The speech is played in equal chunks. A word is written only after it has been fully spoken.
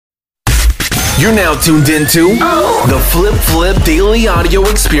You're now tuned into the Flip Daily Audio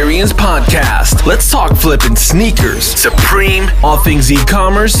Experience Podcast. Let's talk flipping sneakers, Supreme, all things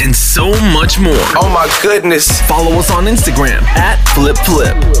e-commerce, and so much more. Oh my goodness. Follow us on Instagram at Flip.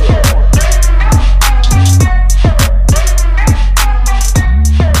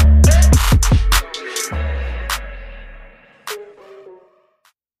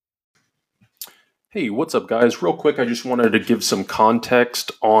 Hey, what's up, guys? Real quick, I just wanted to give some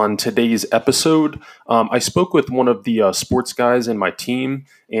context on today's episode. I spoke with one of the sports guys in my team,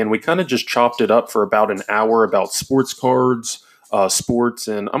 and we kind of just chopped it up for about an hour about sports cards, sports,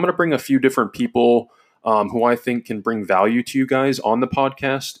 and I'm going to bring a few different people who I think can bring value to you guys on the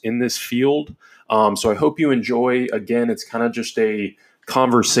podcast in this field. So I hope you enjoy. Again, it's kind of just a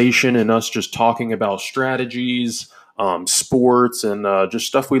conversation and us just talking about strategies, sports, and just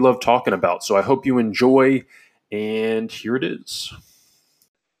stuff we love talking about. So I hope you enjoy, and here it is.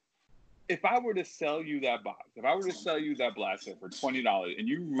 If I were to sell you that box, if I were to sell you that blaster for $20 and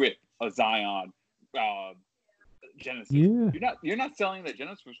you rip a Zion Genesis, you're not selling that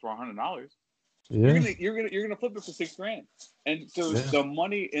Genesis for $100. You're gonna flip it for $6,000. And so the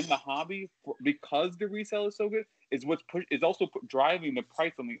money in the hobby, because the resale is so good, is also driving the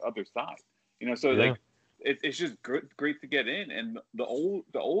price on the other side. So it's just great to get in, and the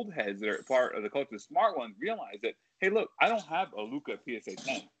old heads that are part of the culture, the smart ones, realize that, hey, look, I don't have a Luka PSA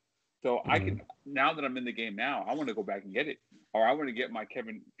 10, so I can, now that I'm in the game now, I want to go back and get it, or I want to get my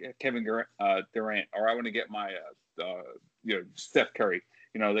Kevin Durant, or I want to get my Steph Curry,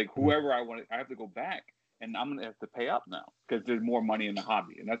 whoever I want. I have to go back, and I'm gonna have to pay up now because there's more money in the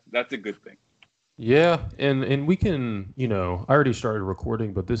hobby, and that's a good thing. Yeah, and we can, I already started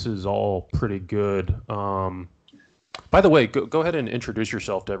recording, but this is all pretty good. By the way, go ahead and introduce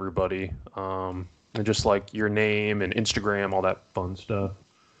yourself to everybody, and just like your name and Instagram, all that fun stuff.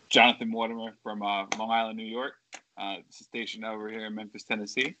 Jonathan Mortimer from Long Island, New York, stationed over here in Memphis,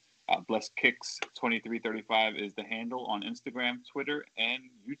 Tennessee. Blessed Kicks 2335 is the handle on Instagram, Twitter, and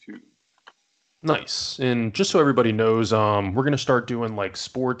YouTube. Nice. And just so everybody knows, we're going to start doing like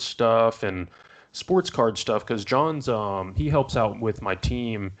sports stuff and sports card stuff, because John's he helps out with my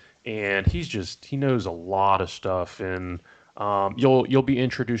team, and he knows a lot of stuff, and you'll be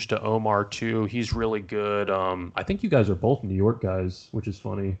introduced to Omar too. He's really good. I think you guys are both New York guys, which is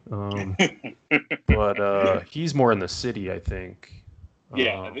funny. But he's more in the city, I think.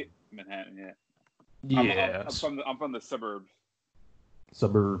 I think Manhattan. Yeah. I'm from the suburbs.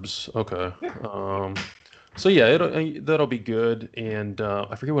 Suburbs. Okay. So yeah, that'll be good, and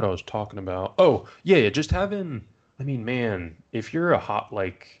I forget what I was talking about. Oh, yeah, just having. I mean, man, if you're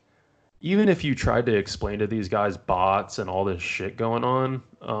even if you tried to explain to these guys bots and all this shit going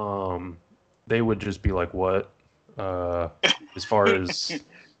on, they would just be like, "What?" As far as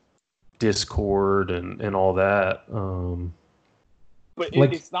Discord and all that. But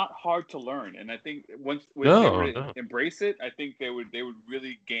it's not hard to learn, and I think once they were to embrace it, I think they would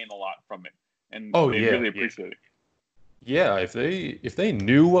really gain a lot from it. And really appreciate it. Yeah, if they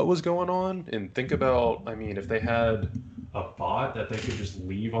knew what was going on, and think about, I mean, if they had a bot that they could just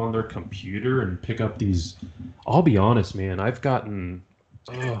leave on their computer and pick up these. I'll be honest, man, I've gotten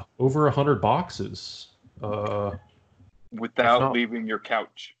over 100 boxes without leaving your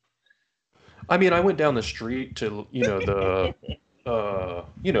couch. I mean, I went down the street to the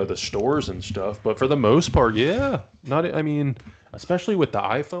the stores and stuff, but for the most part, especially with the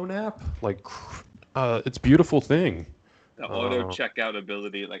iPhone app, it's a beautiful thing. The auto checkout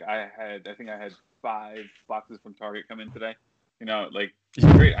ability, I think I had 5 boxes from Target come in today.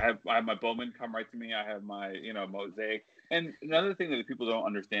 Great. I have my Bowman come right to me. I have my Mosaic. And another thing that people don't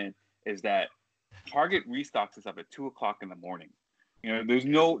understand is that Target restocks this up at 2:00 in the morning. There's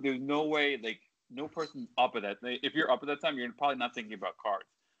no way, no person's up at that. If you're up at that time, you're probably not thinking about cards.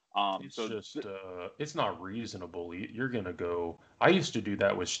 It's not reasonable. You're gonna go. I used to do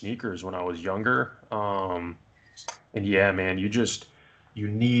that with sneakers when I was younger. And yeah, man, you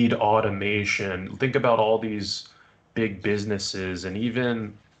need automation. Think about all these big businesses, and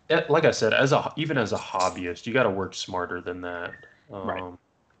even like I said, even as a hobbyist, you got to work smarter than that. Right.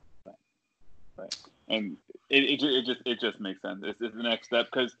 And it just makes sense. It's the next step,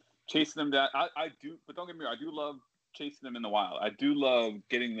 because chasing them down, I do, but don't get me wrong, I do love chasing them in the wild. I do love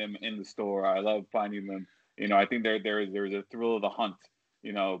getting them in the store. I love finding them. I think there's a thrill of the hunt.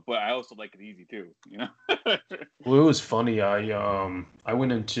 But I also like it easy too. Well, it was funny. I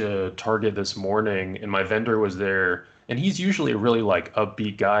went into Target this morning, and my vendor was there, and he's usually a really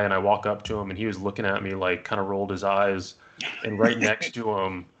upbeat guy. And I walk up to him, and he was looking at me kind of rolled his eyes, and right next to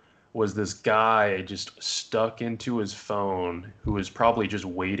him was this guy just stuck into his phone who was probably just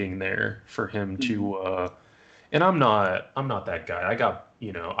waiting there for him to and I'm not that guy. I got,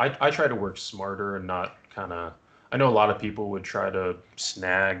 I try to work smarter and not kind of I know a lot of people would try to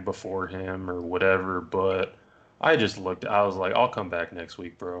snag before him or whatever, but I just looked I was like, I'll come back next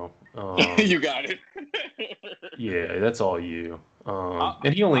week, bro. You got it. Yeah, that's all you.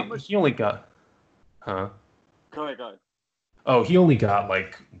 And he only got huh? Go ahead. Oh, he only got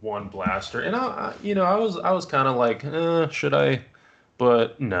like one blaster, and I was kind of like, should I?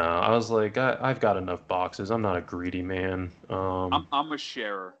 But no, I was like, I've got enough boxes. I'm not a greedy man. I'm a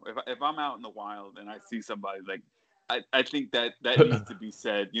sharer. If I'm out in the wild and I see somebody, like, I think that needs to be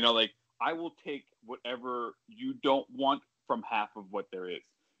said. Like, I will take whatever you don't want from half of what there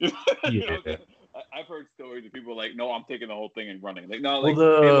is. Yeah. I've heard stories of people like, no, I'm taking the whole thing and running. Like, no, Well, like,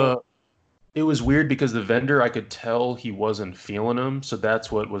 hey, look, it was weird because the vendor, I could tell he wasn't feeling them, so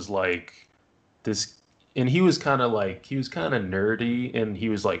that's what was like this. And he was kind of nerdy, and he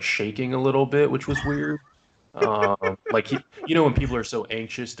was like shaking a little bit, which was weird. Like when people are so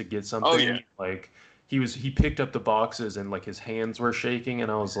anxious to get something, oh yeah, like he picked up the boxes and like his hands were shaking,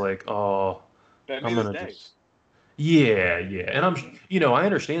 and I was like, oh, that I'm made his gonna day. just yeah, yeah. And I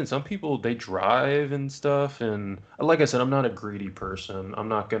understand some people they drive and stuff, and like I said, I'm not a greedy person. I'm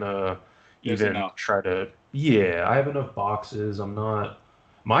not gonna Yes and even no. try to. Yeah, I have enough boxes. I'm not.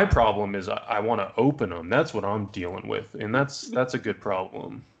 My problem is I want to open them. That's what I'm dealing with, and that's a good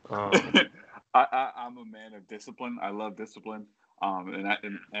problem. I'm a man of discipline. I love discipline. And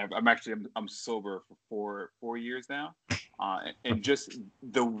I'm sober for 4 years now, and just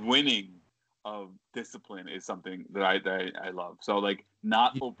the winning of discipline is something that I love. So like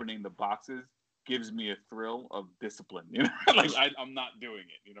not opening the boxes gives me a thrill of discipline. Like I'm not doing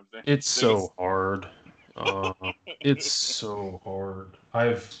it. You know what I'm saying? It's so hard. Uh, it's so hard.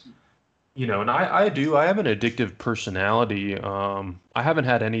 And I have an addictive personality. I haven't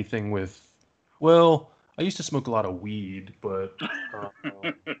had anything with, well, I used to smoke a lot of weed, but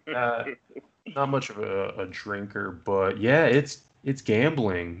uh, not much of a drinker. But yeah, it's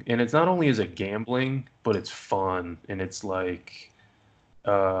gambling, and it's not only is it gambling, but it's fun, and it's like,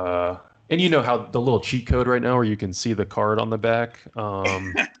 and you know how the little cheat code right now where you can see the card on the back,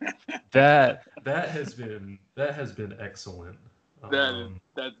 that has been excellent.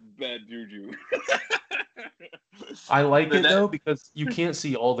 That's bad juju. I like it That- though because you can't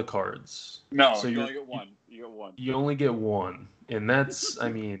see all the cards. no, So you only get one. You get one. you only get one, and that's I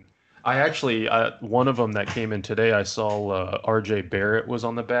mean, one of them that came in today. I saw R.J. Barrett was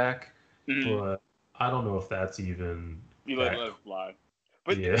on the back, Mhm. but I don't know if that's even You let that. us fly.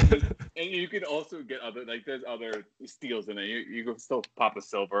 But Yeah. and you can also get there's other steals in it. You can still pop a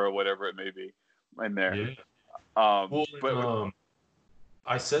silver or whatever it may be in there. Yeah. Well, But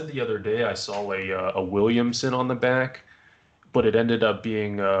I said the other day I saw a Williamson on the back, but it ended up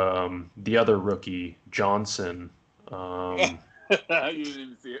being the other rookie Johnson. Um, you didn't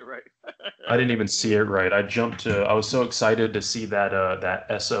even see it right. I didn't even see it right. I was so excited to see that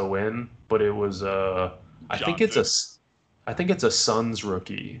SON, but it was I think it's a Suns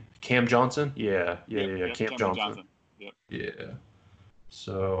rookie, Cam Johnson. Yeah, Yep, Cam Cameron Johnson. Yep. Yeah.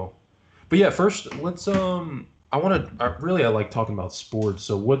 So, but yeah, first let's I like talking about sports.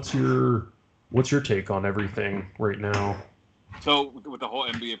 So what's your take on everything right now? So with the whole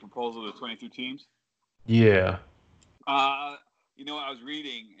NBA proposal of the 22 teams, Yeah. I was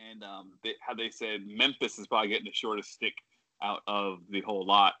reading and how they said Memphis is probably getting the shortest stick out of the whole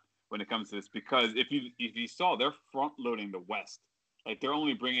lot when it comes to this, because if you saw, they're front loading the West. Like they're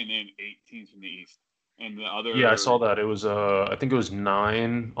only bringing in 8 teams from the East, and the other Yeah, I saw that. It was I think it was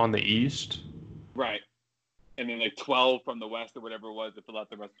 9 on the East. right, and then like 12 from the West or whatever it was to fill out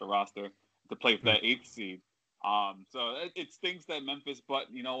the rest of the roster to play for that 8th seed. So it stinks that Memphis, but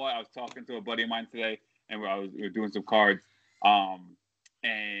you know what? I was talking to a buddy of mine today, and we were doing some cards,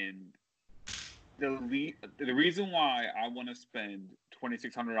 and the reason why I want to spend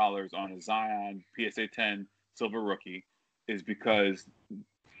 $2,600 on a Zion PSA 10 silver rookie is because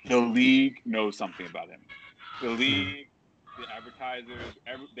the league knows something about him. The league, the advertisers,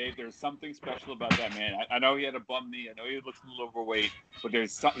 there's something special about that man. I know he had a bum knee. I know he looks a little overweight, but he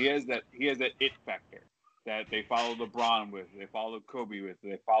has that it factor that they follow LeBron with, they follow Kobe with,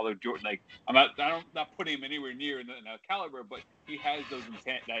 they follow Jordan. Like I'm not putting him anywhere near in that caliber, but he has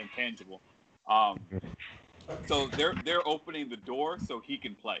that intangible. So they're opening the door so he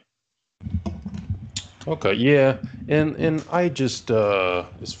can play. Okay, yeah. And I just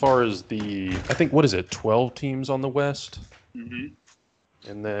as far as I think what is it, 12 teams on the West? Mm-hmm.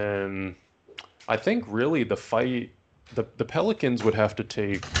 And then I think really the fight the Pelicans would have to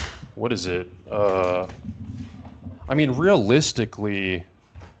take what is it? I mean, realistically,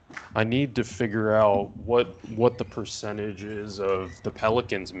 I need to figure out what the percentage is of the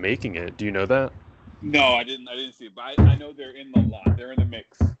Pelicans making it. Do you know that? No, I didn't. I didn't see it, but I know they're in the lot. They're in the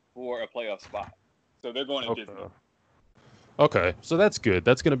mix for a playoff spot, so they're going to Okay. Disney. Okay, so that's good.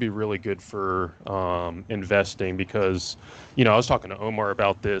 That's going to be really good for investing because, I was talking to Omar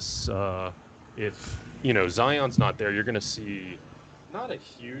about this. If Zion's not there, you're going to see not a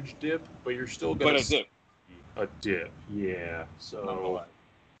huge dip, but you're still going But to a see dip, a dip. Yeah. So nonetheless.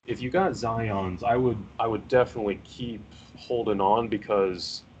 if you got Zion's, I would definitely keep holding on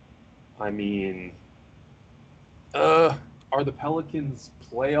because, I mean, are the Pelicans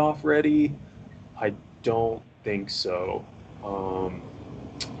playoff ready? I don't think so. Um,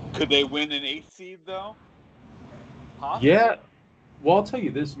 Could they win an 8th seed though? Possibly. yeah. Well, I'll tell you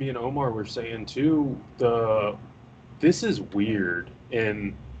this. Me and Omar were saying too. This is weird,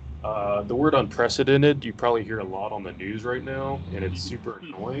 and the word unprecedented you probably hear a lot on the news right now, and it's super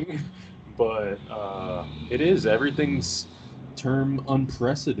annoying. But it is. Everything's term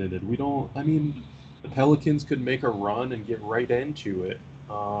unprecedented. We don't. I mean, the Pelicans could make a run and get right into it.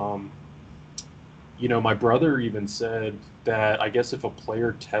 My brother even said that I guess if a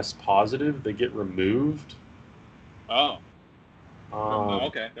player tests positive, they get removed. Oh, Um,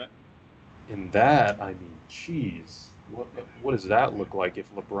 okay. in that, I mean, geez, what does that look like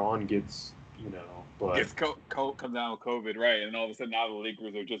if LeBron gets, but Gets comes down with COVID, right? And all of a sudden now the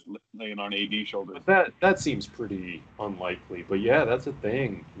Lakers are just laying on AD shoulders. that seems pretty unlikely. But yeah, that's a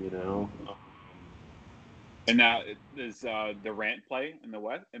thing. And now does Durant play in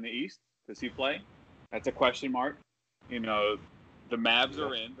the East? Does he play? That's a question mark. The Mavs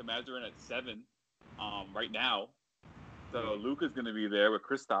are in. The Mavs are in at 7 right now. So Luka's going to be there with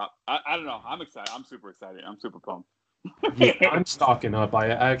Kristaps. I don't know. I'm excited. I'm super excited. I'm super pumped. Yeah, I'm stocking up. I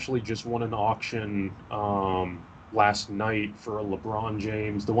actually just won an auction last night for a LeBron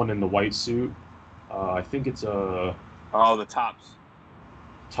James, the one in the white suit. I think it's a the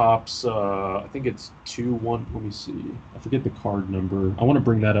tops. I think it's 2-1. Let me see. I forget the card number. I want to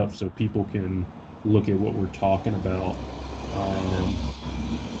bring that up so people can look at what we're talking about. I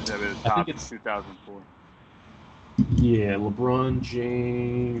think it's 2004. Yeah, LeBron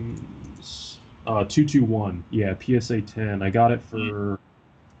James 221. Yeah, PSA 10. I got it for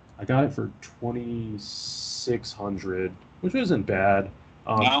 2600, which isn't bad.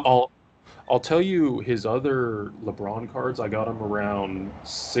 No? I'll tell you his other LeBron cards. I got them around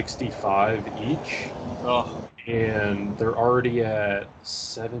 65 each. Oh. And they're already at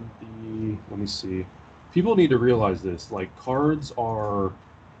 70. Let me see. People need to realize this. Like, cards are,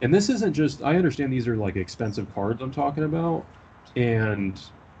 and this isn't just, I understand these are like expensive cards I'm talking about, and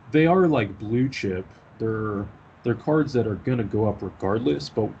they are like blue chip. They're cards that are gonna go up regardless,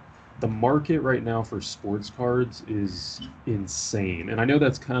 but the market right now for sports cards is insane. And I know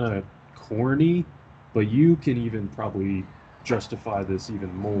that's kind of corny, but you can even probably justify this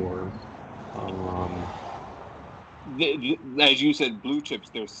even more. As you said, blue chips,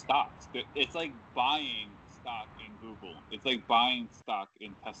 they're stocks. It's like buying stock in Google. It's like buying stock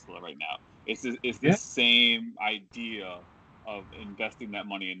in Tesla right now. It's the same idea of investing that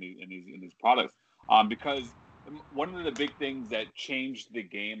money in these products. Because one of the big things that changed the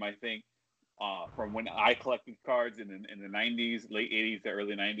game, I think, from when I collected cards in the 90s, late 80s to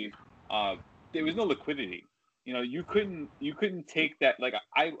early 90s, there was no liquidity. You couldn't take that. Like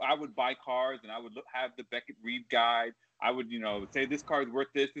I would buy cards and I would have the Beckett Reed guide. I would say this card's worth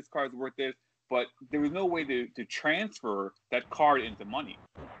this card's worth this, but there was no way to transfer that card into money.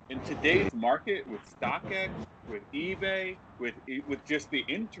 In today's market with StockX, with eBay, with just the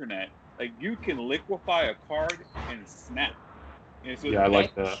internet, like you can liquefy a card and snap. And so I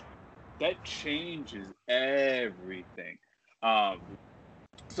like that. That changes everything.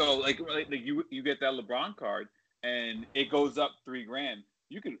 So like you get that LeBron card and it goes up $3,000.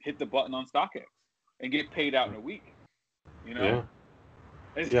 You can hit the button on StockX and get paid out in a week. Yeah,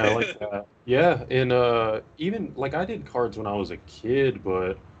 I like that. Yeah, and even like I did cards when I was a kid,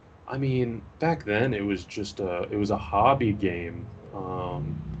 but I mean back then it was just it was a hobby game.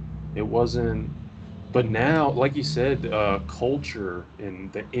 It wasn't. But now, like you said, culture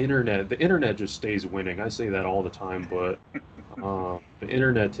and the internet just stays winning. I say that all the time, but the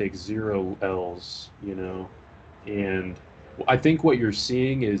internet takes 0 L's, and I think what you're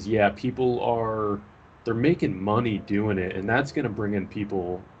seeing is, yeah, they're making money doing it, and that's going to bring in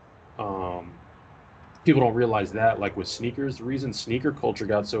people. People don't realize that, like with sneakers, the reason sneaker culture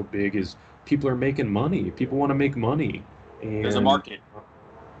got so big is people are making money. People want to make money. And there's a market.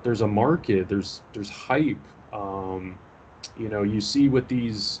 There's hype. You see with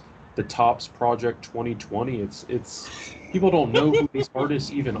these the Tops Project 2020. It's people don't know who these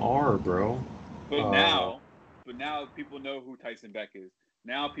artists even are, bro. But now people know who Tyson Beck is.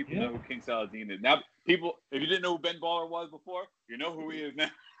 Now people know who King Saladin is. Now people, if you didn't know who Ben Baller was before, you know who he is now.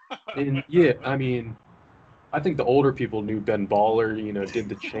 And I mean, I think the older people knew Ben Baller, did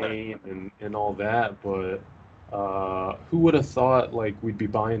the chain and all that, but who would have thought like we'd be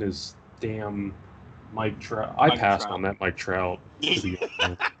buying his damn Mike Trout? I passed on that Mike Trout. To be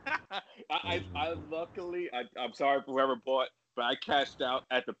honest. I luckily, I'm sorry for whoever bought, but I cashed out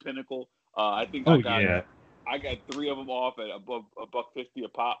at the Pinnacle. I think I got 3 of them off at above $1.50 a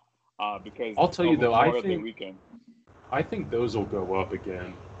pop. Because I'll tell you though, I think those will go up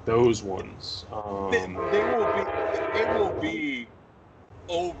again. Those ones. It will be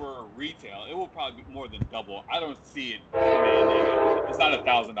over retail. It will probably be more than double. I don't see it. It's not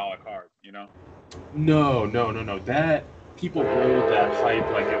 $1,000 card, No. That people rolled that hype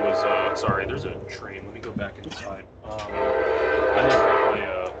like it was. Sorry, there's a train. Let me go back inside. I live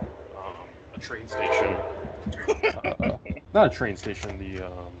right by a train station. Not a train station.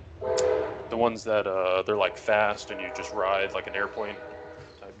 The ones that they're like fast and you just ride like an airplane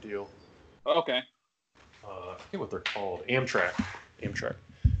type deal. Okay. I forget what they're called. Amtrak.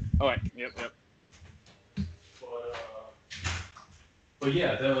 All right. Yep. But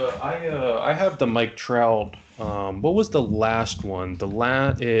yeah, I have the Mike Trout. What was the last one?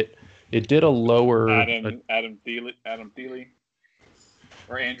 It did a lower. Adam Thiele,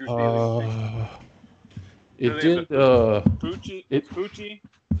 or Andrew Thiele. It did. Poochie.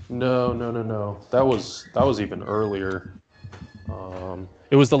 No. That was even earlier.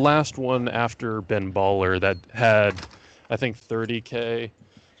 It was the last one after Ben Baller that had, I think, 30K,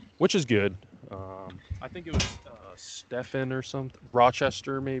 which is good. I think it was Stefan or something,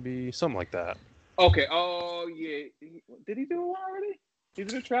 Rochester maybe, something like that. Okay. Oh yeah. Did he do one already? He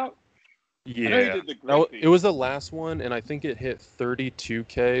did a Trout. Yeah. I know he did the it was the last one, and I think it hit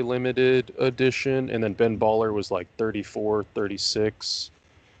 32K limited edition, and then Ben Baller was like 34, 36.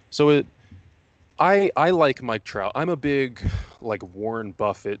 So I like Mike Trout. I'm a big like Warren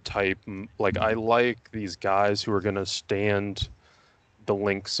Buffett type. Like I like these guys who are gonna stand the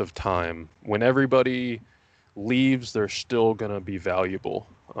links of time. When everybody leaves, they're still gonna be valuable.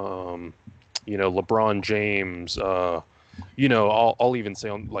 LeBron James. I'll even say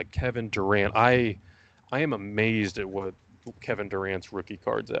on like Kevin Durant. I am amazed at what Kevin Durant's rookie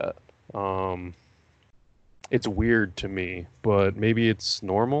card's at. It's weird to me, but maybe it's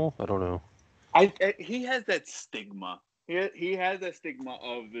normal. I don't know. He has that stigma. He has that stigma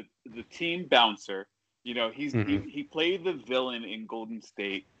of the team bouncer. He played the villain in Golden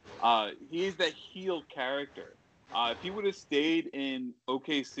State. He's that heel character. If he would have stayed in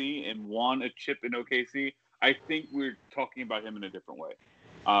OKC and won a chip in OKC, I think we're talking about him in a different way.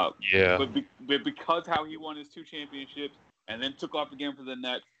 Yeah. But because how he won his 2 championships and then took off again for the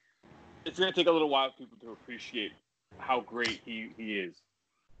Nets, it's going to take a little while for people to appreciate how great he is.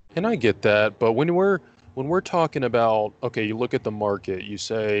 And I get that, but when we're talking about, okay, you look at the market, you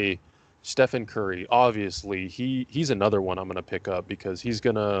say Stephen Curry, obviously he's another one I'm going to pick up because he's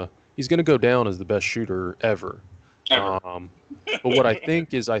gonna go down as the best shooter ever. But what I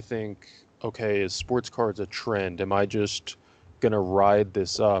think, okay, is sports cards a trend? Am I just going to ride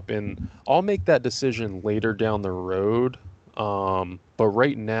this up? And I'll make that decision later down the road. But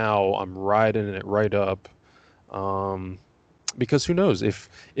right now I'm riding it right up. Because who knows if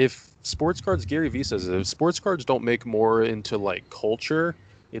sports cards, Gary Vee says, if sports cards don't make more into like culture,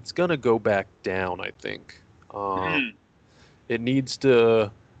 it's going to go back down, I think. It needs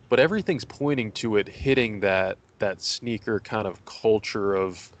to, but everything's pointing to it hitting that sneaker kind of culture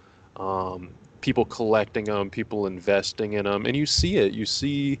of people collecting them, people investing in them. And you see it.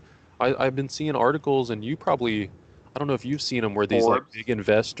 I've been seeing articles, and you probably, I don't know if you've seen them, where these like big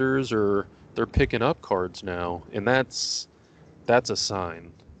investors they're picking up cards now. And that's a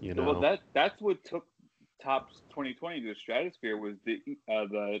sign, Well, that's what took Topps 2020 to the stratosphere, was the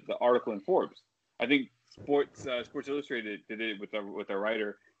article in Forbes. I think Sports Illustrated did it with a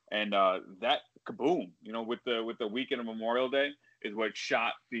writer, and that kaboom, with the weekend of Memorial Day is what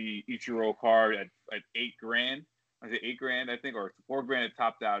shot the Ichiro card at $8,000. Was it $8,000? I think, or $4,000 it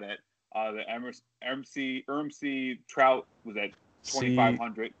topped out at. The RMC Trout was at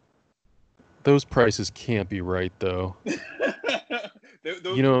 $2,500. Those prices can't be right, though.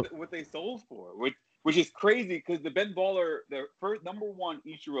 Those what they sold for, which is crazy, because the Ben Baller, the first number 1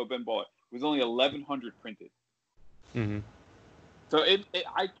 Ichiro Ben Baller, was only 1,100 printed. Mm-hmm. So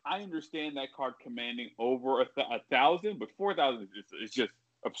I understand that card commanding over 1,000, but 4,000 is just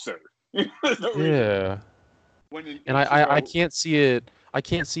absurd. Yeah. And I can't see it. I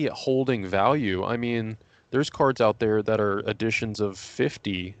can't see it holding value. I mean, there's cards out there that are editions of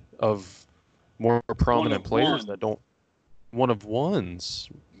 50 of more prominent players that don't one of ones.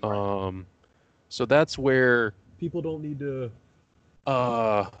 So that's where people don't need to.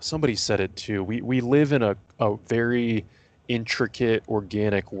 Somebody said it too. We live in a very intricate,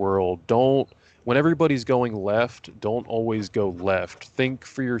 organic world. When everybody's going left, don't always go left. Think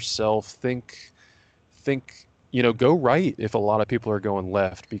for yourself. Think, go right if a lot of people are going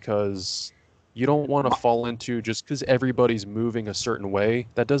left, because you don't want to fall into, just because everybody's moving a certain way,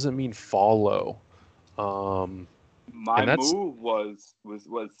 that doesn't mean follow. My move was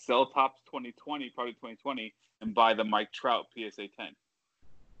sell Topps 2020, probably 2020, and buy the Mike Trout PSA 10.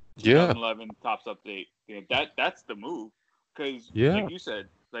 2011 Topps update. Yeah, that's the move, because like you said,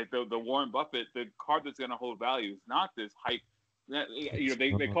 like the Warren Buffett, the card that's going to hold value is not this hype.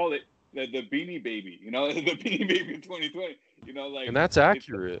 They call it the Beanie Baby. The Beanie Baby in 2020. And that's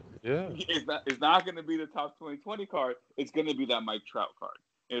accurate. It's not going to be the Topps 2020 card. It's going to be that Mike Trout card.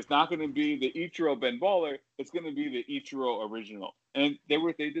 It's not going to be the Ichiro Ben Baller. It's going to be the Ichiro original. And they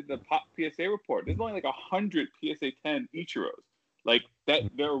did the PSA report. There's only like 100 PSA 10 Ichiros, like that,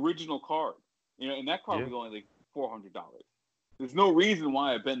 their original card. And that card was only like $400. There's no reason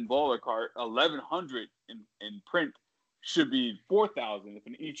why a Ben Baller card, $1,100 in print, should be $4,000 if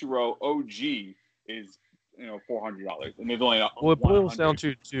an Ichiro OG is $400, and there's only well, it boils down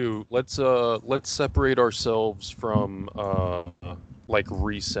to let's separate ourselves from like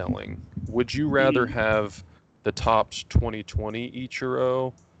reselling. Would you rather have the Topps 2020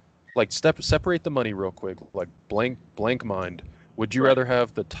 Ichiro? Like separate the money real quick, like blank mind. Would you rather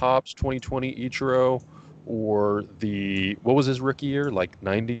have the Topps 2020 Ichiro or what was his rookie year, like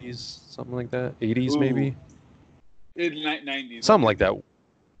 90s, something like that, 80s maybe? 90s, something like that.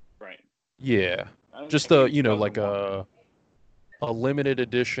 Right. Yeah. Just like a limited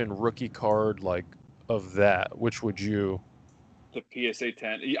edition rookie card, like of that. Which would you? The PSA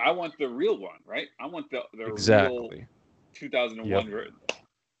 10. I want the real one, right? I want the exactly real 2001.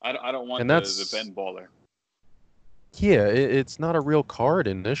 I don't want the Ben Baller. Yeah, it's not a real card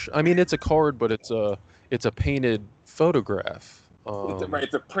I mean, it's a card, but it's a painted photograph.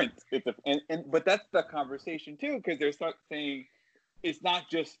 It's a print. But that's the conversation too, because they're saying it's not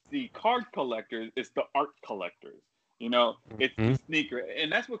just the card collectors, it's the art collectors. It's the sneaker,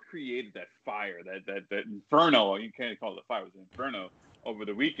 and that's what created that fire, that inferno. You can't call it fire; it was an inferno over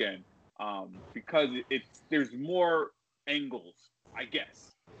the weekend, because there's more angles, I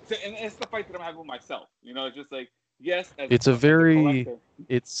guess. So, and it's the fight that I'm having with myself. It's just like, yes,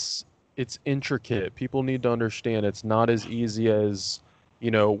 it's intricate. People need to understand it's not as easy as,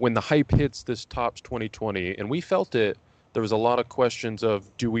 when the hype hits this Topps 2020, and we felt it. There was a lot of questions of,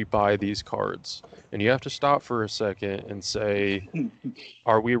 do we buy these cards? And you have to stop for a second and say,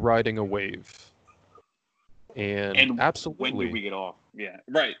 are we riding a wave? And absolutely. When do we get off? Yeah,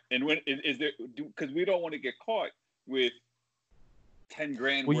 right. And when is there? Because we don't want to get caught with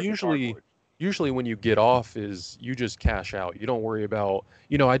 $10,000. Well, usually when you get off is you just cash out. You don't worry about.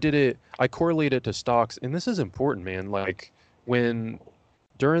 I correlate it to stocks, and this is important, man. Like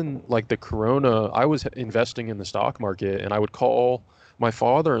during like the Corona, I was investing in the stock market, and I would call my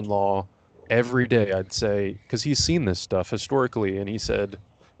father-in-law every day. I'd say, because he's seen this stuff historically, and he said,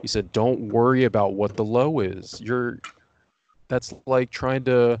 don't worry about what the low is. That's like trying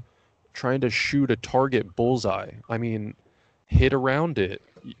to shoot a target bullseye. I mean, hit around it.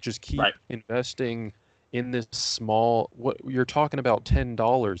 Just keep investing in this small. What you're talking about,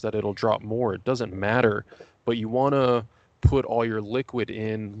 $10 that it'll drop more. It doesn't matter, but you want to put all your liquid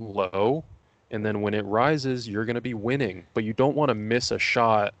in low, and then when it rises, you're going to be winning. But you don't want to miss a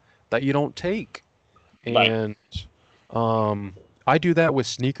shot that you don't take. And I do that with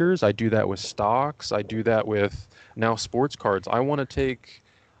sneakers. I do that with stocks. I do that with now sports cards. I want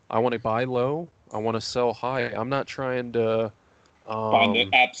to buy low. I want to sell high. I'm not trying to find the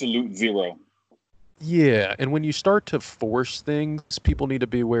absolute zero. Yeah, and when you start to force things, people need to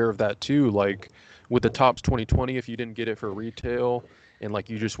be aware of that too. Like with the Topps 2020, if you didn't get it for retail, and like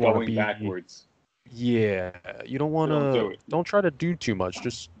you just want to be backwards. Yeah, you don't want to. Don't try to do too much.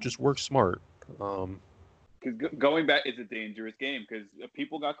 Just work smart. Because going back is a dangerous game, because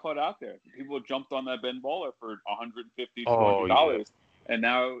people got caught out there. People jumped on that Ben Baller for $150, $200, and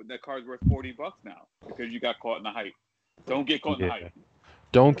now that card's worth $40 now because you got caught in the hype. Don't get caught in the hype.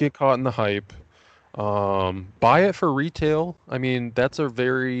 Don't get caught in the hype. Buy it for retail. I mean, that's a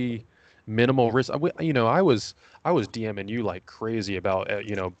very minimal risk. I was DMing you like crazy about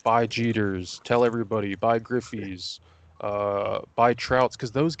buy Jeters, tell everybody, buy Griffeys, buy Trouts,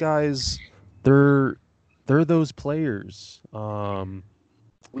 because those guys, they're those players.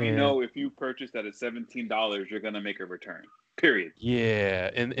 We know if you purchase that at $17, you're going to make a return. Period. Yeah,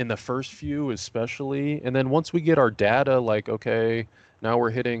 in the first few especially, and then once we get our data, like, okay, now we're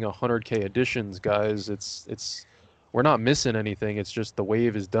hitting 100K editions, guys. It's we're not missing anything. It's just the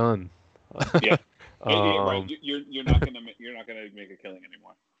wave is done. Yeah, right. You're not gonna make a killing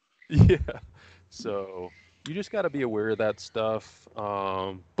anymore. Yeah, so you just got to be aware of that stuff.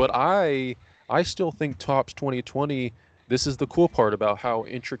 But I still think Topps 2020. This is the cool part about how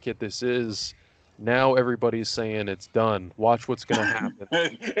intricate this is. Now everybody's saying it's done. Watch what's going to happen.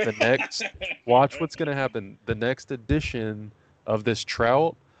 Watch what's going to happen. The next edition of this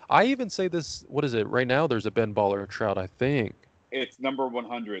Trout. I even say this. What is it right now? There's a Ben Baller Trout, I think. It's number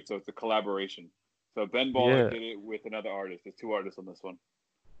 100, so it's a collaboration. So Ben Baller did it with another artist. There's 2 artists on this one.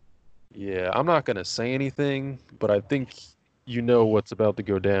 Yeah, I'm not going to say anything, but I think you know what's about to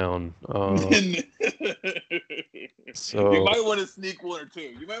go down. So you might want to sneak 1 or 2.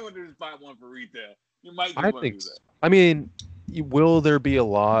 You might want to just buy 1 for retail. You might. I think. I mean, will there be a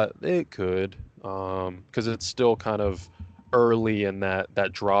lot? It could, because it's still kind of early in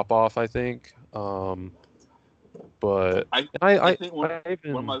that drop off. I think. But I think one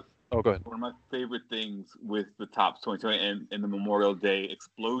of my go ahead. One of my favorite things with the Topps 2020 and the Memorial Day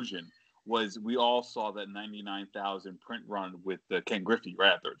explosion was we all saw that 99,000 print run with Ken Griffey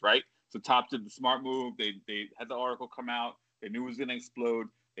right afterwards, right? So Topps did the smart move. They had the article come out. They knew it was going to explode.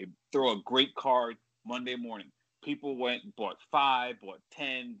 They throw a great card Monday morning. People went and bought 5, bought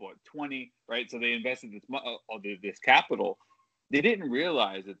 10, bought 20, right? So they invested this capital. They didn't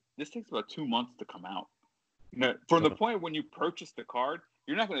realize that this takes about 2 months to come out. Now, from the point when you purchase the card,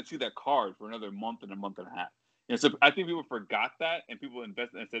 you're not going to see that card for another month and a month and a half. So I think people forgot that, and people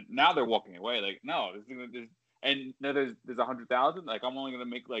invested and said, now they're walking away. Like, no, and now there's 100,000. Like, I'm only going to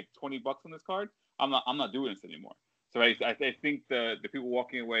make like $20 on this card. I'm not doing this anymore. So I think the people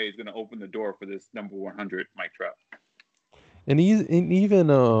walking away is going to open the door for this number 100 Mike Trout. And even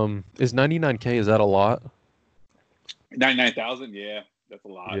is 99K, is that a lot? 99,000, yeah. That's a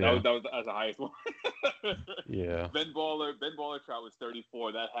lot. Yeah. That was the highest one. Yeah. Ben Baller Trout was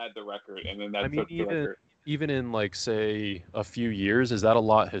 34. That had the record, and then took the record. Even in like say a few years, is that a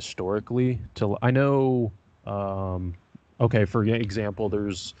lot historically? I know. Okay, for example,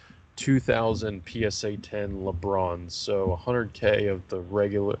 there's 2,000 PSA 10 LeBrons, so 100K of the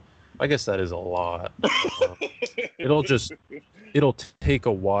regular. I guess that is a lot. It'll take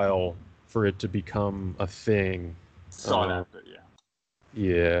a while for it to become a thing. Sought after, yeah.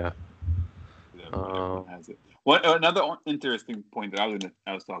 Yeah. Everyone has it. Another interesting point that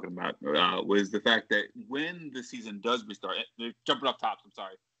I was talking about was the fact that when the season does restart, jumping off Topps, I'm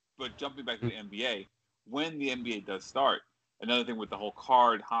sorry, but jumping back to the NBA, when the NBA does start, another thing with the whole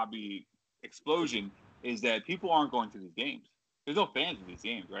card hobby explosion is that people aren't going to these games. There's no fans in these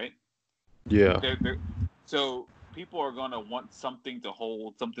games, right? Yeah. So people are going to want something to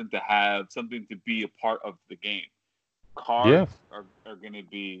hold, something to have, something to be a part of the game. Cards are going to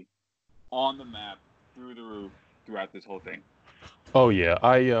be on the map, through the roof, throughout this whole thing. Oh yeah,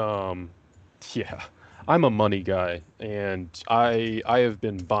 I'm a money guy, and I have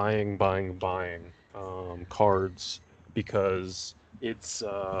been buying cards because it's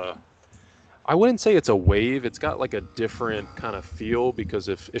I wouldn't say it's a wave. It's got like a different kind of feel because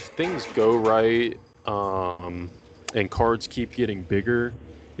if things go right and cards keep getting bigger,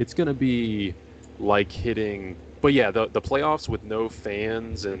 it's gonna be like hitting. But yeah, the playoffs with no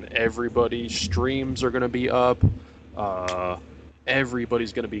fans and streams are going to be up.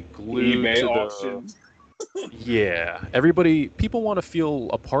 Everybody's going to be glued eBay to auctions. People want to feel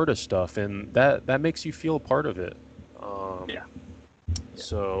a part of stuff, and that makes you feel a part of it.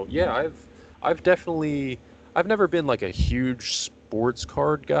 So yeah, I've never been like a huge sports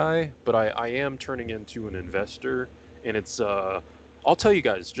card guy, but I am turning into an investor, and it's I'll tell you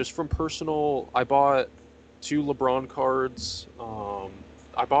guys just from personal. I bought 2 LeBron cards.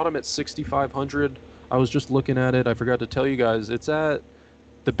 I bought them at 6,500. I was just looking at it. I forgot to tell you guys. The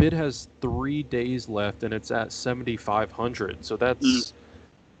bid has 3 days left, and it's at 7,500. So that's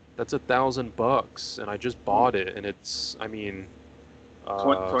 $1,000, and I just bought it. And it's, I mean,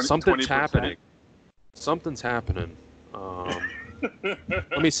 something's 20%. happening. Something's happening.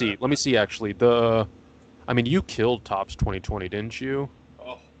 Let me see. Actually, you killed Topps 2020, didn't you?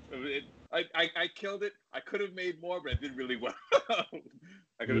 Oh, I killed it. I could have made more, but I did really well.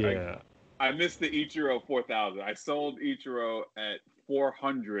 I missed the Ichiro 4,000. I sold Ichiro at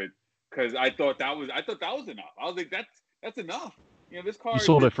 400 because I thought that was enough. I was like, that's enough. This card. You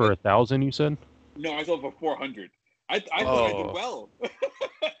sold it for 1,000. You said? No, I sold it for 400. I thought I did well.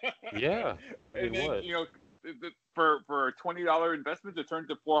 Yeah. And then for a $20 investment to turn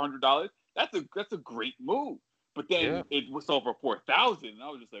to $400. That's a great move. But then it was sold for $4,000, and I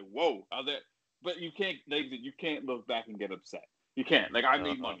was just like, whoa, how's that? But you can't look back and get upset. You can't. Like, I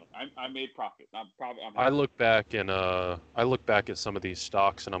made money. I made profit. I look back at some of these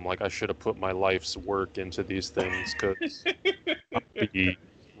stocks, and I'm like, I should have put my life's work into these things because I'd be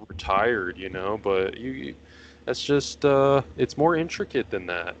retired, But that's just it's more intricate than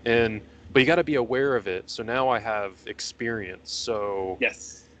that, but you got to be aware of it. So now I have experience. So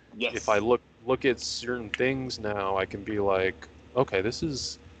yes. If I look at certain things now, I can be like, okay, this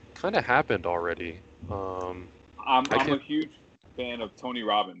is kind of happened already. I'm a huge fan of Tony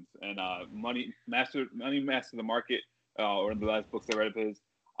Robbins and Money Master the Market, one of the last books I read of his,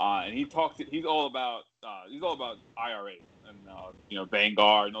 and he's all about IRA and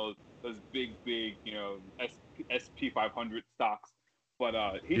Vanguard and all those big SP 500 stocks,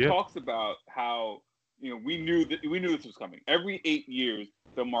 but he talks about how we knew this was coming. Every 8 years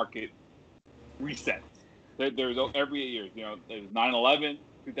the market resets. There's every 8 years. It was 9/11,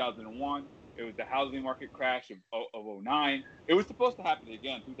 2001. It was the housing market crash of 09. It was supposed to happen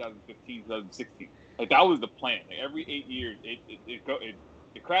again 2015, 2016. Like, that was the plan. Like, every 8 years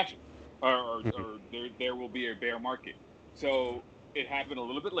it crashes, or there will be a bear market. So it happened a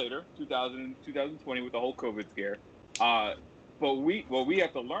little bit later, 2020 with the whole COVID scare. But we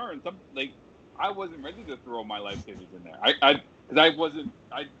have to learn something. I wasn't ready to throw my life savings in there. I'm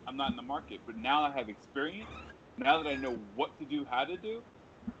not in the market, but now I have experience. Now that I know what to do, how to do,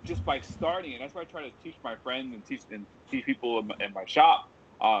 just by starting, and that's why I try to teach my friends and teach people in my shop.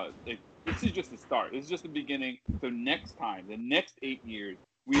 This is just the start. This is just the beginning. So next time, the next 8 years,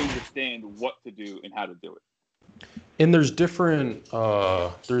 we understand what to do and how to do it. And there's different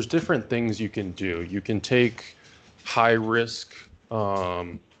things you can do. You can take high risk,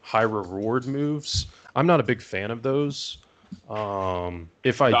 high reward moves. I'm not a big fan of those.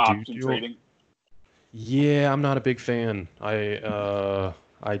 If I do trading. Yeah, I'm not a big fan.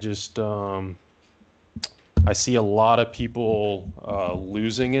 I just I see a lot of people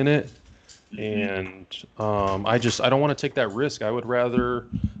losing in it, and I don't want to take that risk. I would rather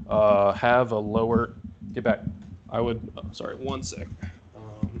have a lower. Get back. Sorry, one sec.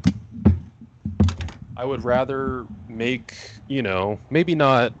 I would rather make, maybe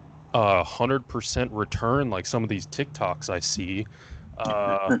not 100% return like some of these TikToks I see,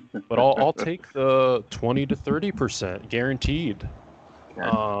 but I'll take the 20 to 30% guaranteed.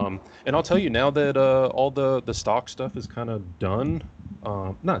 And I'll tell you, now that all the stock stuff is kind of done,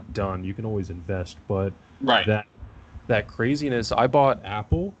 not done, you can always invest, but that craziness. I bought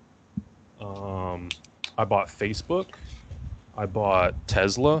Apple, I bought Facebook, I bought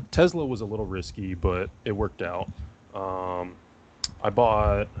Tesla. Tesla was a little risky, but it worked out. I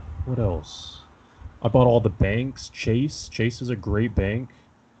bought, what else? I bought all the banks. Chase is a great bank.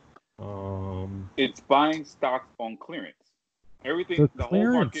 It's buying stocks on clearance. Everything, the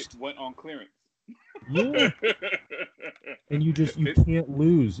whole market went on clearance. Yeah. And you can't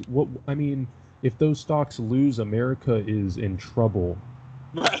lose. If those stocks lose, America is in trouble.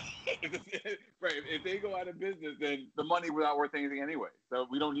 Right. Right. If they go out of business, then the money was not worth anything anyway. So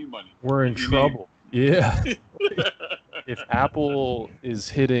we don't need money. We're in trouble. Yeah. If Apple is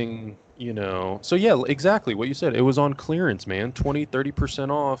hitting, So yeah, exactly what you said. It was on clearance, man. 20,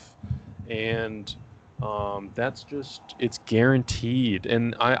 30% off. And that's just, it's guaranteed.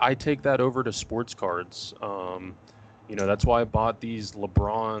 And I take that over to sports cards. That's why I bought these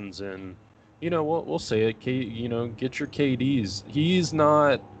LeBrons and, we'll say it, get your KDs. He's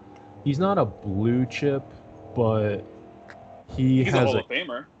not a blue chip, but he's a Hall of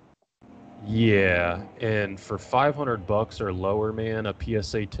Famer. Yeah, and for $500 or lower, man, a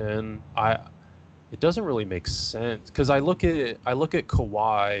PSA 10, it doesn't really make sense, because I look at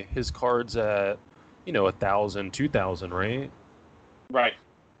Kawhi, his cards at 1,000, 2,000, right? Right.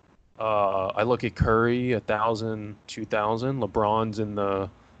 I look at Curry, 1,000, 2,000. LeBron's in the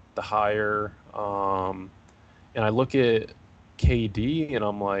higher, and I look at KD, and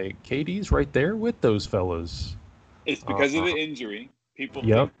I'm like, KD's right there with those fellas. It's because of the injury. People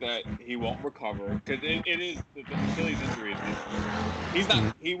think that he won't recover, because it is the Achilles injury.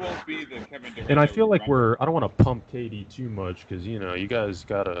 He won't be the Kevin Durant. And I feel like I don't want to pump KD too much, because you guys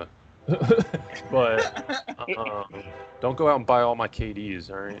gotta. But don't go out and buy all my KDs,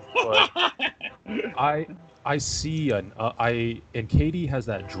 all right? But I see and KD has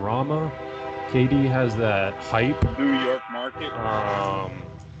that drama. KD has that hype. New York market.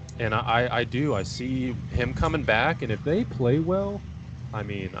 And I see him coming back, and if they play well, I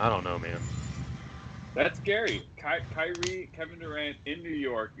don't know, man. That's scary. Kyrie, Kevin Durant in New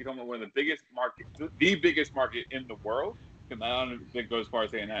York. You're talking about one of the biggest market, the biggest market in the world. And I don't think go as far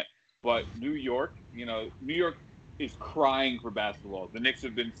as saying that, but New York, New York is crying for basketball. The Knicks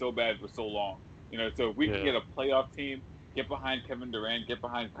have been so bad for so long. So if we can get a playoff team, get behind Kevin Durant, get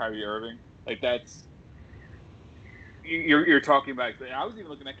behind Kyrie Irving, like that's you're talking about. I was even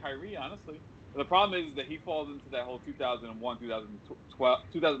looking at Kyrie, honestly. The problem is that he falls into that whole 2001, 2012,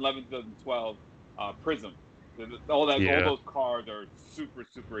 2011, 2012 prism. All those cars are super,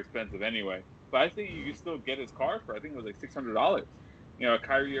 super expensive anyway. But I think you can still get his car for, I think it was like $600. A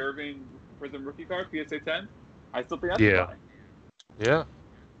Kyrie Irving Prism rookie card, PSA 10. I still think that's a buy. Yeah.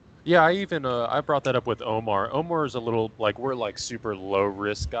 I brought that up with Omar. Omar is a little like we're like super low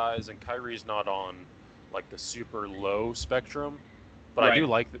risk guys, and Kyrie's not on like the super low spectrum. But right. I do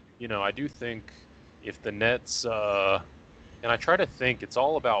like, I do think if the Nets, and I try to think it's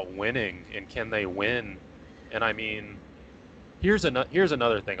all about winning and can they win? And I mean, here's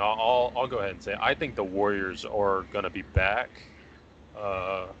another thing. I'll go ahead and say I think the Warriors are gonna be back.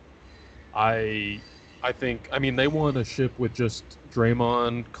 I think they won a ship with just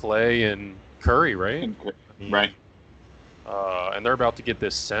Draymond, Clay, and Curry, right? Right. And they're about to get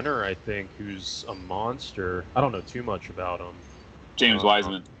this center, I think, who's a monster. I don't know too much about him. James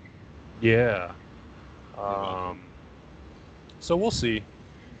Wiseman. Yeah. So we'll see.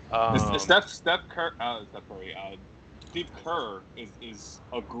 Steve Kerr is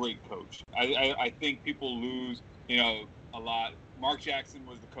a great coach. I think people lose, a lot. Mark Jackson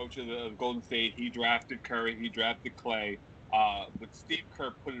was the coach of the Golden State. He drafted Curry. He drafted Clay. But Steve Kerr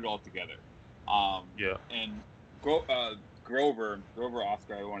put it all together. And Grover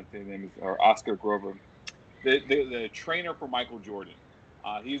Oscar, I want to say his name is, or Oscar Grover, the trainer for Michael Jordan.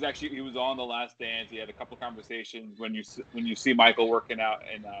 He was on The Last Dance. He had a couple conversations when you see Michael working out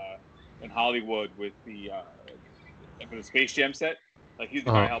in Hollywood with for the Space Jam set. Like he's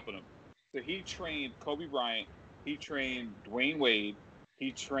the guy helping him. So he trained Kobe Bryant. He trained Dwayne Wade.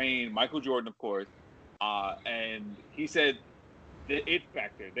 He trained Michael Jordan, of course. And he said the it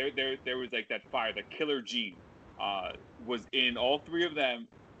factor there was like that fire, the killer gene, was in all three of them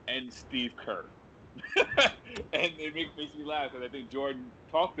and Steve Kerr. And it makes me laugh because I think Jordan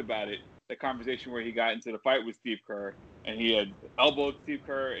talked about it, the conversation where he got into the fight with Steve Kerr and he had elbowed Steve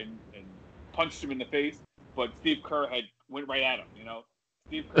Kerr and punched him in the face, but Steve Kerr went right at him.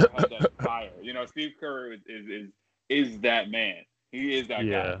 Steve Kerr had that fire. Steve Kerr is that man. He is that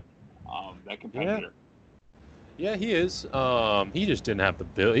guy. That competitor. Yeah, he is. He just didn't have the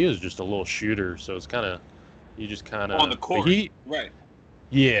build. He was just a little shooter, so it's kind of on the court. Right.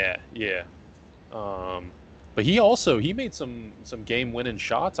 Yeah. But he made some game-winning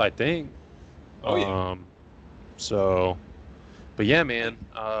shots, I think. Oh yeah. So, but yeah, man.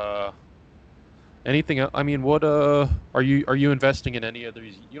 Anything? What are you investing in any of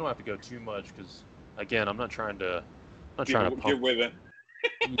these? You don't have to go too much because, again, I'm not trying to pump. Get with it.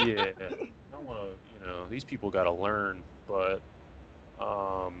 Yeah, I don't want to. These people got to learn. But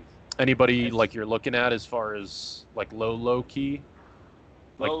anybody like you're looking at as far as like low key,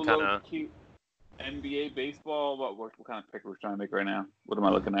 like low key. NBA baseball. What kind of pick we're trying to make right now? What am I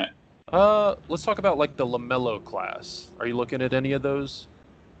looking at? Let's talk about like the LaMelo class. Are you looking at any of those?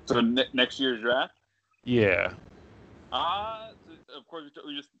 So next year's draft? Yeah. So of course,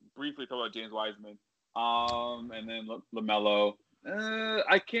 we just briefly talked about James Wiseman. And then LaMelo.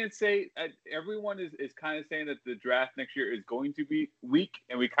 I can't say. Everyone is kind of saying that the draft next year is going to be weak,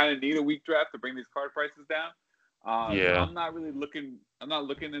 and we kind of need a weak draft to bring these card prices down. So I'm not really looking. I'm not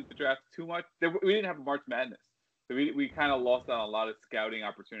looking at the draft too much. We didn't have a March Madness, so we kind of lost out on a lot of scouting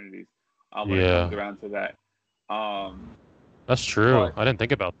opportunities when it comes around to that. That's true. I didn't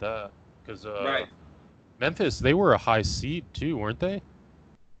think about that because Memphis, they were a high seed too, weren't they?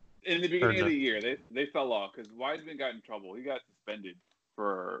 In the beginning of the year, they fell off because Wiseman got in trouble. He got suspended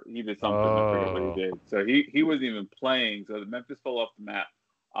he did something. I forget what he did. So he wasn't even playing. So Memphis fell off the map.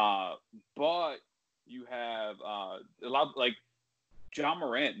 But you have a lot like John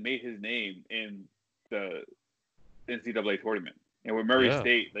Morant made his name in the NCAA tournament, and with Murray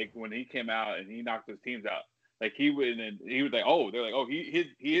State, like when he came out and he knocked those teams out, like he was like, they're like,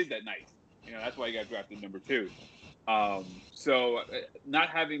 he is that nice, that's why he got drafted number 2. So not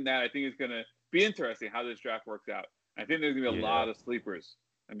having that, I think is going to be interesting how this draft works out. I think there's going to be a lot of sleepers.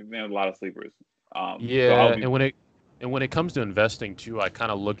 And when it comes to investing too, I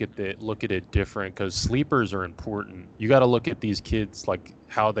kind of look at it different because sleepers are important. You got to look at these kids, like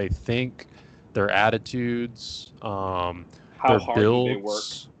how they think, their attitudes, their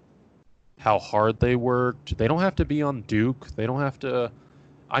builds, how hard they worked. They don't have to be on Duke. They don't have to.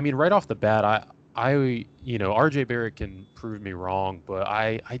 Right off the bat, RJ Barrett can prove me wrong, but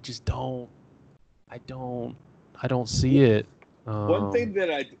I just I don't see it. One thing that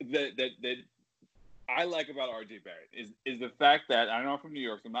I like about RJ Barrett is the fact that I know I'm from New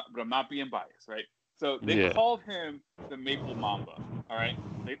York, but I'm not being biased, right? So they called him the Maple Mamba. All right,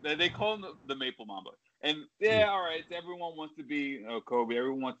 they call him the Maple Mamba, and all right. Everyone wants to be Kobe.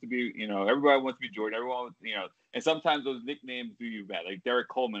 Everyone wants to be everybody wants to be Jordan. Everyone and sometimes those nicknames do you bad. Like Derek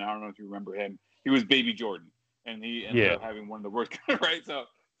Coleman, I don't know if you remember him. He was Baby Jordan, and he ended up having one of the worst. Right, so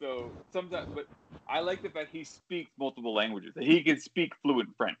sometimes, but I like the fact he speaks multiple languages. He can speak fluent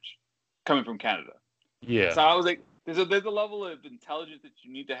French, coming from Canada. Yeah. So I was like, there's a level of intelligence that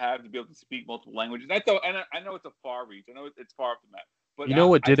you need to have to be able to speak multiple languages. I know it's a far reach. I know it's far from that. But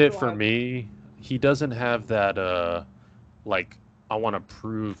what did it for me? He doesn't have that like I want to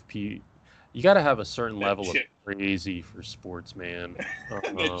prove You got to have a certain level of crazy for sports, man.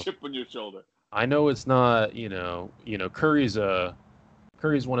 That chip on your shoulder. I know it's not, Curry's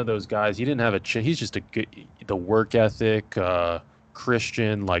one of those guys. He didn't have a chip. He's just the work ethic,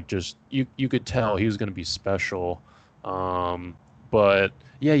 Christian, like just you could tell he was going to be special. But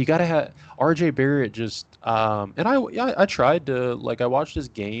yeah, you got to have RJ Barrett just and I tried to I watched his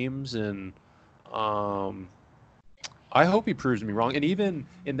games and I hope he proves me wrong. And even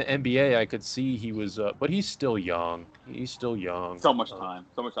in the NBA, I could see he was but he's still young. So much time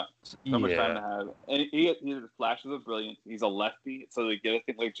to have. And he has flashes of brilliance. He's a lefty, so they get a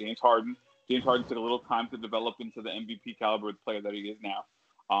thing like James Harden. James Harden took a little time to develop into the MVP caliber player that he is now.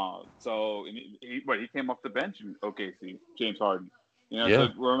 So he came off the bench in OKC, James Harden. So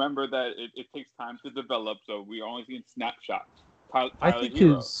remember that it takes time to develop. So we're only seeing snapshots.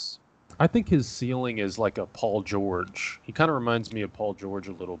 I think his ceiling is like a Paul George. He kind of reminds me of Paul George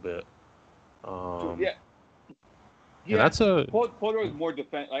a little bit. Yeah, that's Paul George is more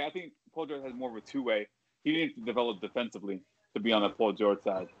defense. I think Paul George has more of a two-way. He needs to develop defensively to be on the Paul George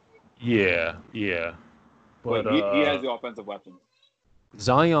side. Yeah. But he has the offensive weapons.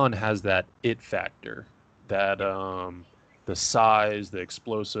 Zion has that it factor, that the size, the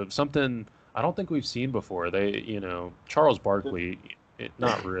explosive, something I don't think we've seen before. Charles Barkley,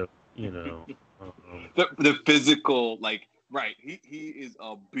 not real, the physical, right. He is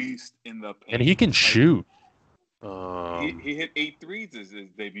a beast in the paint. And he can shoot. He hit 8 threes his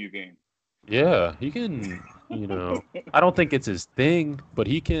debut game. Yeah, he can, I don't think it's his thing, but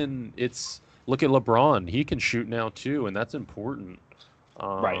he can. Look at LeBron. He can shoot now too, and that's important.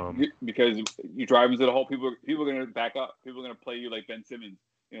 Right, because you drive into the hole, people are going to back up. People are going to play you like Ben Simmons.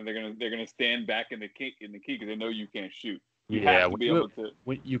 They're going to stand back in the key because they know you can't shoot. You have to be able to.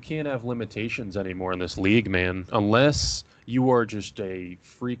 You can't have limitations anymore in this league, man. Unless you are just a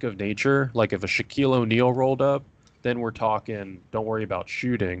freak of nature. Like if a Shaquille O'Neal rolled up, then we're talking. Don't worry about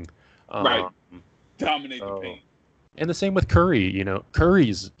shooting. Right. Dominate the paint. And the same with Curry.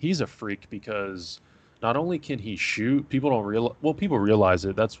 He's a freak because not only can he shoot, people realize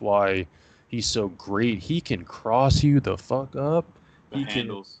it. That's why he's so great. He can cross you the fuck up.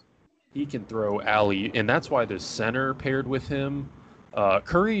 He can throw alley, and that's why the center paired with him.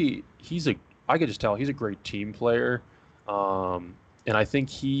 Curry, I could just tell he's a great team player. And I think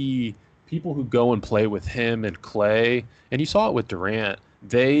people who go and play with him and Clay, and you saw it with Durant,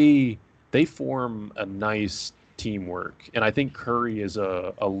 they form a nice teamwork, and I think Curry is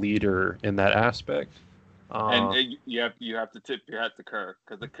a leader in that aspect. And you have to tip your hat to Kerr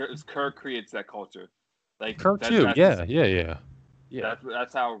because Kerr creates that culture. Kerr too, yeah.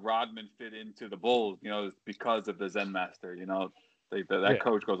 That's how Rodman fit into the Bulls. Because of the Zen Master. That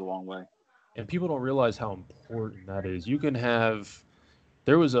coach goes a long way. And people don't realize how important that is. You can have.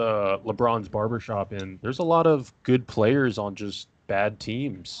 There was a LeBron's barbershop, and there's a lot of good players on just bad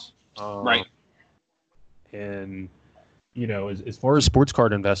teams. Right. And, as far as sports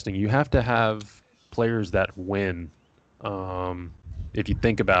card investing, you have to have players that win. If you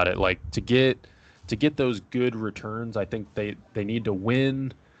think about it, to get those good returns, I think they need to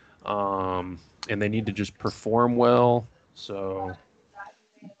win, and they need to just perform well. So,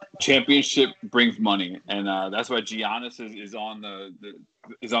 championship brings money, and that's why Giannis is on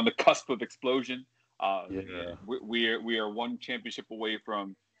the cusp of explosion. We are one championship away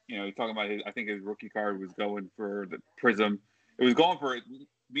from. He's talking about I think his rookie card was going for the Prism. It was going for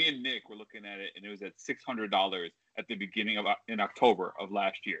me and Nick were looking at it, and it was at $600 at the beginning in October of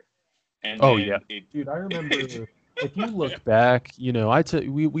last year. And dude, I remember. If you look back, we do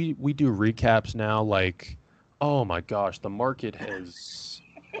recaps now. Oh my gosh, the market has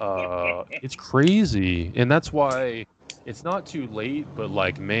it's crazy, and that's why it's not too late. But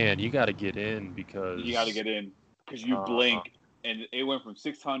man, you got to get in because you blink. and it went from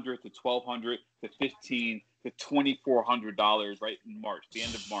 $600 to $1,200 to $1,500 to $2,400 right in March, the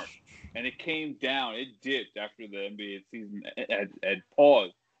end of March, and it came down. It dipped after the NBA season had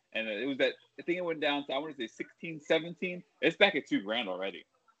paused, and it was that I think it went down to I want to say 16, 17. It's back at $2,000 already.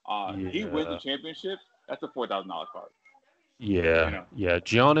 He wins the championship. That's a $4,000 card. Yeah, You know? yeah.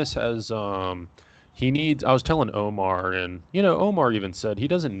 Giannis has he needs. I was telling Omar, and Omar even said he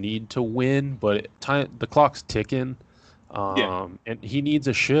doesn't need to win, but the clock's ticking. And he needs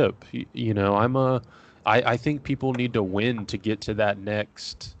a ship. I think people need to win to get to that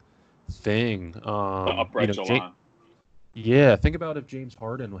next thing. The upper echelon. Yeah, think about if James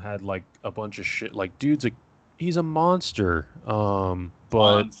Harden had like a bunch of shit. Like, he's a monster.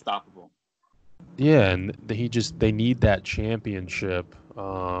 But unstoppable. Yeah, and they need that championship.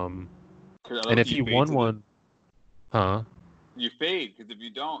 And if you won one, you fade, because if you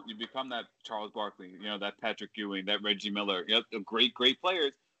don't, you become that Charles Barkley, that Patrick Ewing, that Reggie Miller, great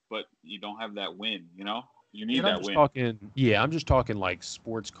players, but you don't have that win. You need that win. I'm just talking like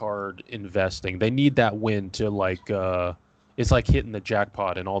sports card investing. They need that win to like. It's like hitting the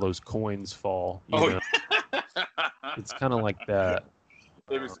jackpot and all those coins fall. You know? It's kind of like that.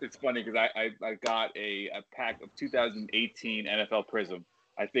 It's funny because I got a pack of 2018 NFL Prism,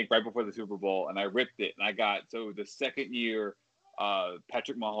 I think right before the Super Bowl, and I ripped it, and I got the second year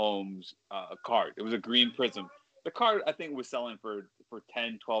Patrick Mahomes card. It was a green Prism. The card I think was selling for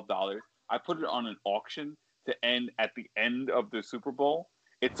 $10, $12. I put it on an auction to end at the end of the Super Bowl.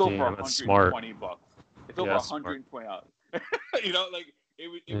 It's over $120. It's over $120. It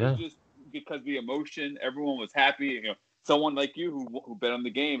was just because the emotion, everyone was happy. Someone like you who bet on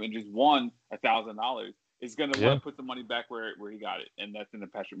the game and just won $1,000 is going to want to put the money back where he got it, and that's in the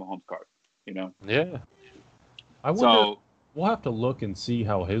Patrick Mahomes card. Yeah. I wonder. We'll have to look and see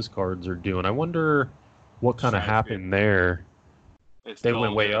how his cards are doing. I wonder what kind of happened there. They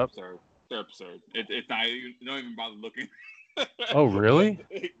went way up. Absurd. They're absurd. It's not. You don't even bother looking. Oh, really?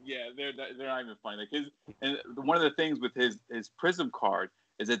 Yeah, they're not even funny. And one of the things with his Prism card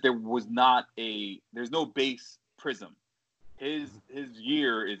is that there's no base Prism. His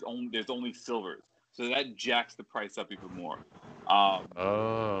year there's only silvers, so that jacks the price up even more.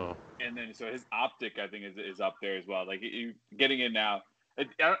 And then so his optic I think is up there as well. Like you getting in now,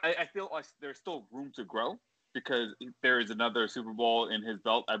 I feel like there's still room to grow because there is another Super Bowl in his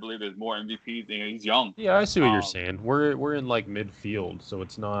belt. I believe there's more MVPs. He's young. Yeah, I see what you're saying. We're in like midfield, so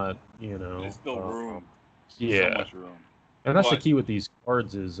it's not There's still room. Yeah, so much room. And that's the key with these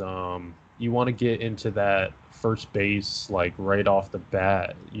cards is you want to get into that first base like right off the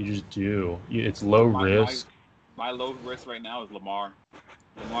bat. You just do. It's low risk. My low risk right now is Lamar.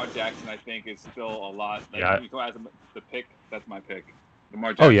 Lamar Jackson, I think, is still a lot. When you go as the pick, that's my pick.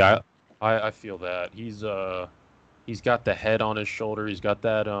 Lamar Jackson. Oh yeah, I feel that he's got the head on his shoulder. He's got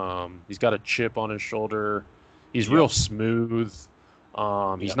that he's got a chip on his shoulder. He's real smooth.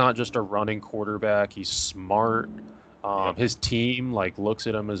 He's not just a running quarterback. He's smart. His team looks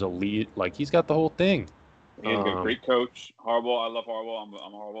at him as elite. Like he's got the whole thing. He's a great coach. Harbaugh, I love Harbaugh. I'm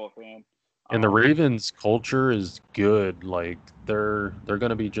a Harbaugh fan. And the Ravens culture is good. Like they're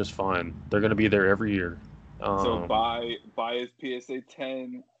gonna be just fine. They're gonna be there every year. So buy his PSA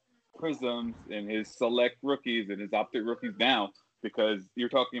 10 Prisms and his select rookies and his optic rookies now, because you're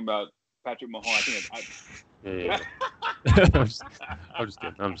talking about Patrick Mahomes. I'm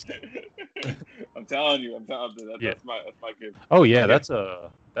just kidding. I'm telling you. That's my kid. Oh yeah,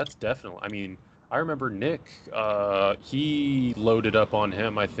 that's definitely. I mean, I remember Nick. He loaded up on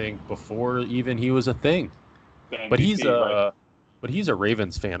him. I think before even he was a thing. But he's a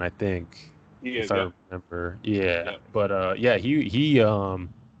Ravens fan. I think. He is. If I remember. Yeah. But he.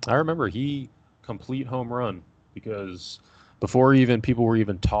 I remember he complete home run because before people were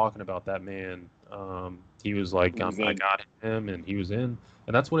even talking about that man. He was like, I got him, and he was in,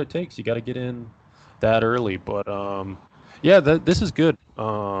 and that's what it takes. You got to get in that early. But this is good.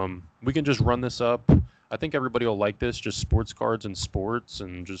 We can just run this up. I think everybody will like this. Just sports cards and sports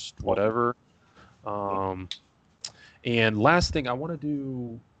and just whatever. And last thing I want to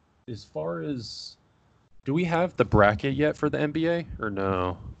do, as far as, do we have the bracket yet for the NBA or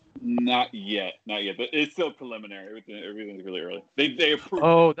no? Not yet. But it's still preliminary. Everything's really early. They approved.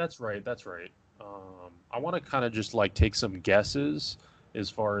 Oh, that's right. I want to kind of just take some guesses as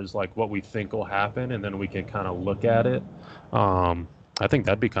far as what we think will happen, and then we can kind of look at it. I think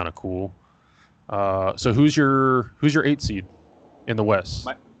that'd be kind of cool. So who's your 8 seed in the West?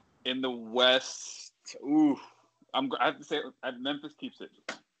 In the West, I have to say Memphis keeps it.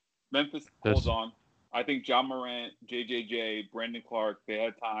 Memphis holds on. I think John Morant, JJJ, Brandon Clark, they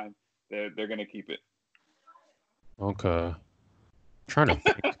had time. They're going to keep it. Okay.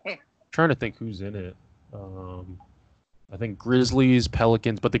 Trying to think who's in it. I think Grizzlies,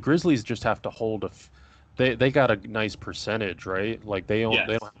 Pelicans, but the Grizzlies just have to hold they got a nice percentage, right? Like they don't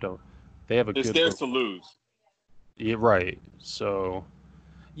have to. They have a it's good. Theirs to lose. Yeah, right. So,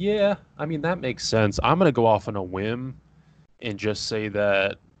 yeah, I mean that makes sense. I'm gonna go off on a whim and just say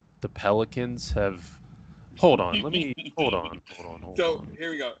that the Pelicans have. Hold on. Hold on. So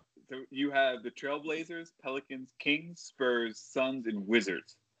here we go. So you have the Trailblazers, Pelicans, Kings, Spurs, Suns, and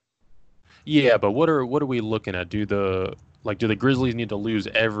Wizards. Yeah, but what are we looking at? Do the Grizzlies need to lose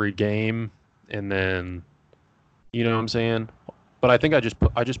every game and then, you know what I'm saying? But I think I just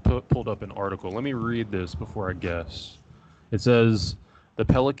pulled up an article. Let me read this before I guess. It says the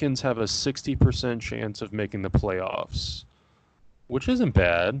Pelicans have a 60% chance of making the playoffs, which isn't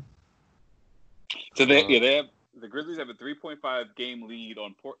bad. So they have the Grizzlies have a 3.5 game lead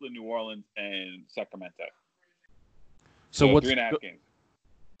on Portland, New Orleans, and Sacramento. So what's 3.5 games?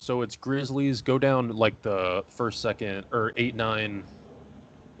 So it's Grizzlies go down like the first, second, or 8, 9,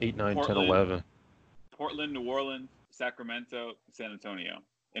 10, 11. Portland, New Orleans, Sacramento, San Antonio,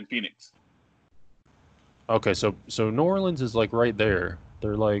 and Phoenix. Okay, so New Orleans is like right there.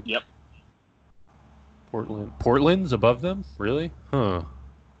 They're like Yep. Portland's above them? Really? Huh.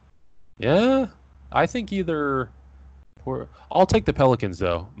 Yeah. I think I'll take the Pelicans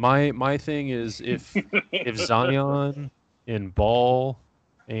though. My thing is if Zion and Ball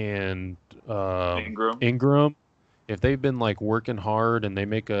and Ingram, if they've been like working hard and they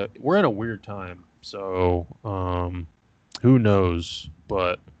we're in a weird time, so who knows?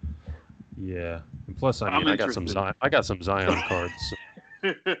 But yeah, and plus I got some Zion cards. So.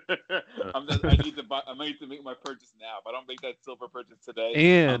 I need to make my purchase now. If I don't make that silver purchase today,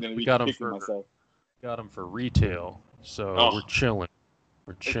 and I'm we got them myself. Got them for retail, so we're chilling.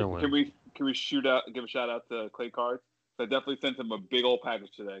 We're chilling. Can we give a shout out to Clay Cards? I definitely sent him a big old package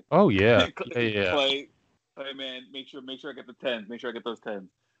today. Oh yeah, yeah. Clay, man, make sure I get the 10s. Make sure I get those 10s.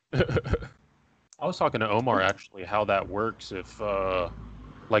 I was talking to Omar actually how that works. If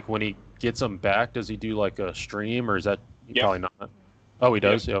like when he gets them back, does he do like a stream or is that probably not? Oh, he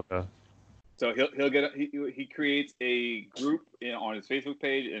does. Yeah. Okay. So he creates a group on his Facebook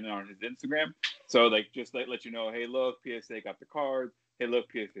page and on his Instagram. So let you know, hey, look, PSA got the cards. Hey, look,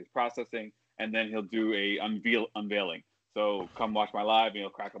 PSA is processing, and then he'll do a unveiling. So come watch my live, and he'll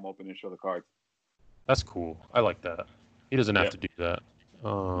crack them open and show the cards. That's cool. I like that. He doesn't have to do that.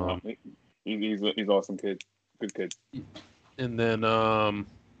 He's an awesome kid. Good kid. And then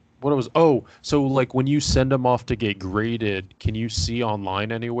so like when you send them off to get graded, can you see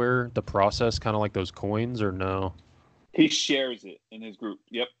online anywhere the process, kind of like those coins, or no? He shares it in his group.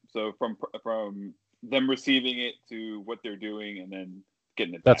 Yep. So from them receiving it to what they're doing and then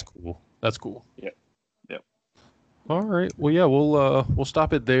getting it back. That's cool. Yep. All right. Well, yeah, we'll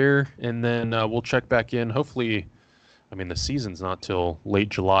stop it there, and then we'll check back in. Hopefully, I mean the season's not till late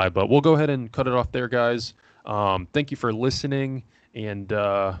July, but we'll go ahead and cut it off there, guys. Thank you for listening, and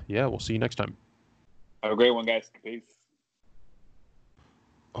we'll see you next time. Have a great one, guys. Peace.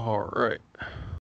 All right.